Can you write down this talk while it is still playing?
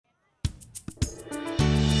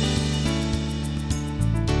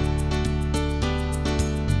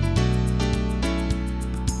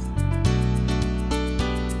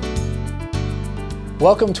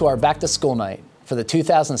Welcome to our back to school night for the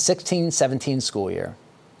 2016-17 school year.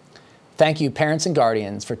 Thank you parents and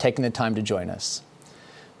guardians for taking the time to join us.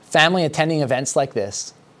 Family attending events like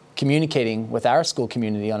this, communicating with our school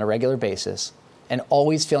community on a regular basis, and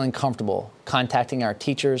always feeling comfortable contacting our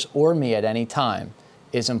teachers or me at any time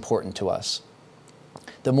is important to us.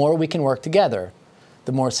 The more we can work together,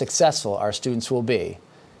 the more successful our students will be.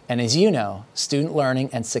 And as you know, student learning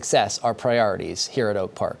and success are priorities here at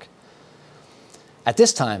Oak Park. At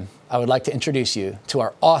this time, I would like to introduce you to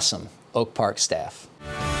our awesome Oak Park staff.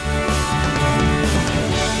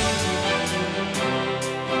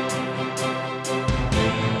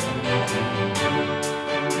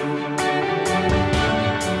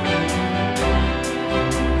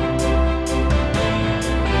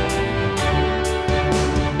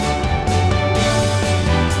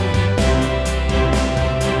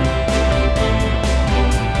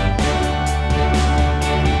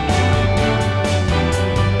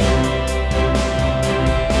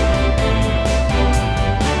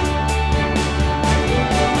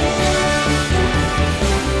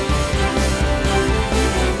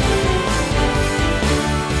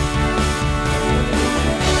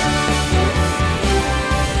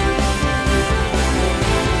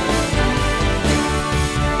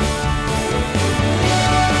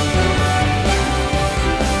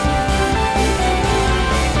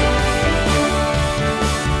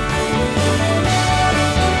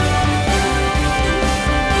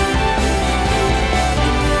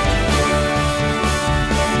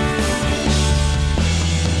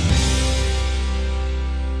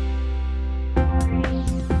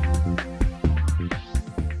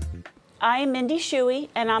 I'm Mindy Shuey,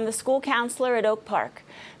 and I'm the school counselor at Oak Park.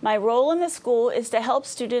 My role in the school is to help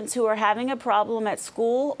students who are having a problem at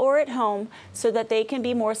school or at home so that they can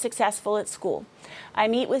be more successful at school. I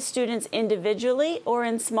meet with students individually or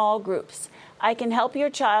in small groups. I can help your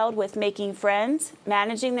child with making friends,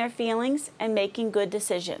 managing their feelings, and making good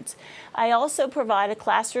decisions. I also provide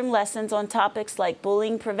classroom lessons on topics like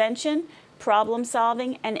bullying prevention, problem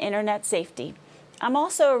solving, and internet safety. I'm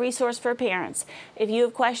also a resource for parents. If you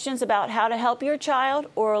have questions about how to help your child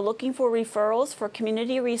or are looking for referrals for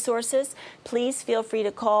community resources, please feel free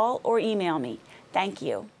to call or email me. Thank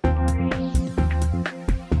you.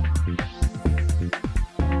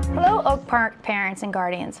 Hello, Oak Park parents and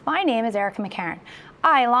guardians. My name is Erica McCarran.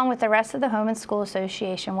 I, along with the rest of the Home and School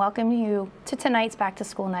Association, welcome you to tonight's Back to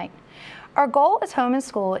School night. Our goal as Home and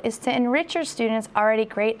School is to enrich your students' already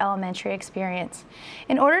great elementary experience.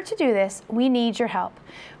 In order to do this, we need your help.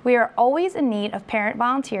 We are always in need of parent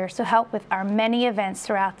volunteers to help with our many events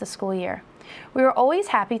throughout the school year. We are always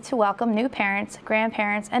happy to welcome new parents,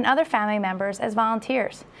 grandparents, and other family members as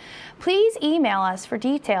volunteers. Please email us for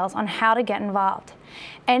details on how to get involved.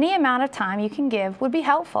 Any amount of time you can give would be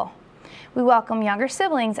helpful. We welcome younger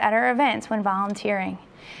siblings at our events when volunteering.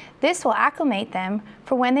 This will acclimate them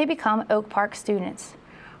for when they become Oak Park students.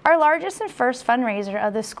 Our largest and first fundraiser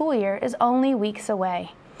of the school year is only weeks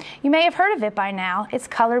away. You may have heard of it by now. It's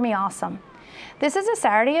Color Me Awesome. This is a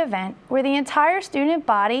Saturday event where the entire student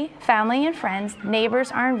body, family and friends,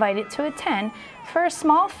 neighbors are invited to attend for a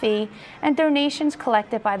small fee and donations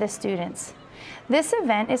collected by the students. This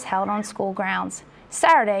event is held on school grounds,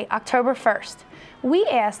 Saturday, October 1st. We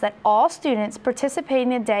ask that all students participating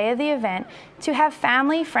the day of the event to have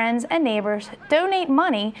family, friends, and neighbors donate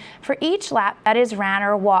money for each lap that is ran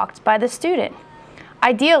or walked by the student.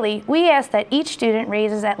 Ideally, we ask that each student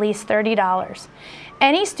raises at least $30.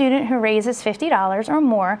 Any student who raises $50 or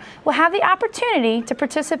more will have the opportunity to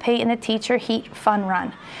participate in the Teacher Heat Fun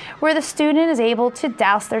Run, where the student is able to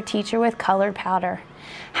douse their teacher with colored powder.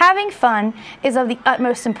 Having fun is of the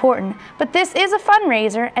utmost importance, but this is a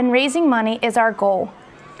fundraiser and raising money is our goal.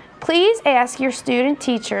 Please ask your student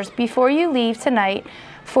teachers before you leave tonight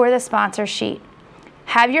for the sponsor sheet.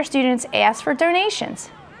 Have your students ask for donations.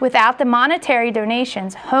 Without the monetary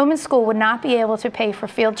donations, Home and School would not be able to pay for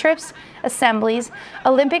field trips, assemblies,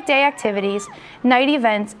 Olympic Day activities, night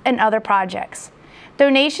events, and other projects.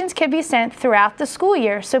 Donations can be sent throughout the school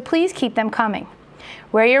year, so please keep them coming.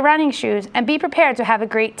 Wear your running shoes and be prepared to have a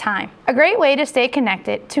great time. A great way to stay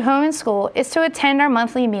connected to Home and School is to attend our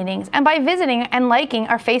monthly meetings and by visiting and liking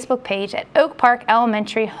our Facebook page at Oak Park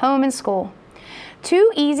Elementary Home and School.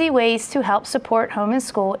 2 easy ways to help support Home and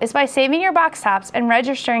School is by saving your box tops and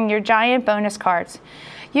registering your giant bonus cards.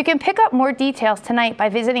 You can pick up more details tonight by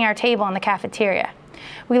visiting our table in the cafeteria.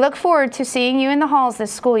 We look forward to seeing you in the halls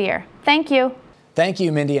this school year. Thank you. Thank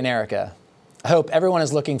you, Mindy and Erica. I hope everyone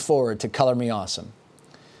is looking forward to Color Me Awesome.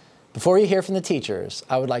 Before you hear from the teachers,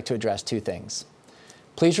 I would like to address 2 things.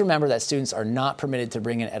 Please remember that students are not permitted to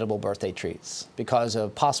bring in edible birthday treats because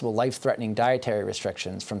of possible life-threatening dietary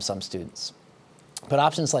restrictions from some students. But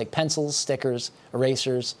options like pencils, stickers,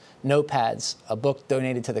 erasers, notepads, a book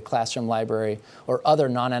donated to the classroom library, or other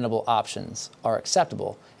non-edible options are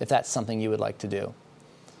acceptable if that's something you would like to do.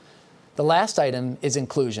 The last item is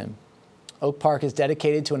inclusion. Oak Park is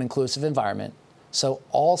dedicated to an inclusive environment, so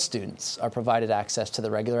all students are provided access to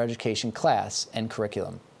the regular education class and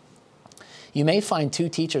curriculum. You may find 2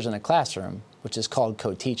 teachers in a classroom, which is called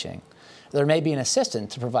co-teaching. There may be an assistant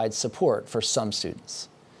to provide support for some students.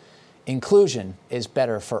 Inclusion is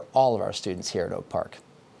better for all of our students here at Oak Park.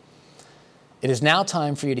 It is now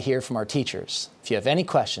time for you to hear from our teachers. If you have any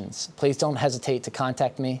questions, please don't hesitate to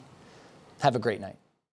contact me. Have a great night.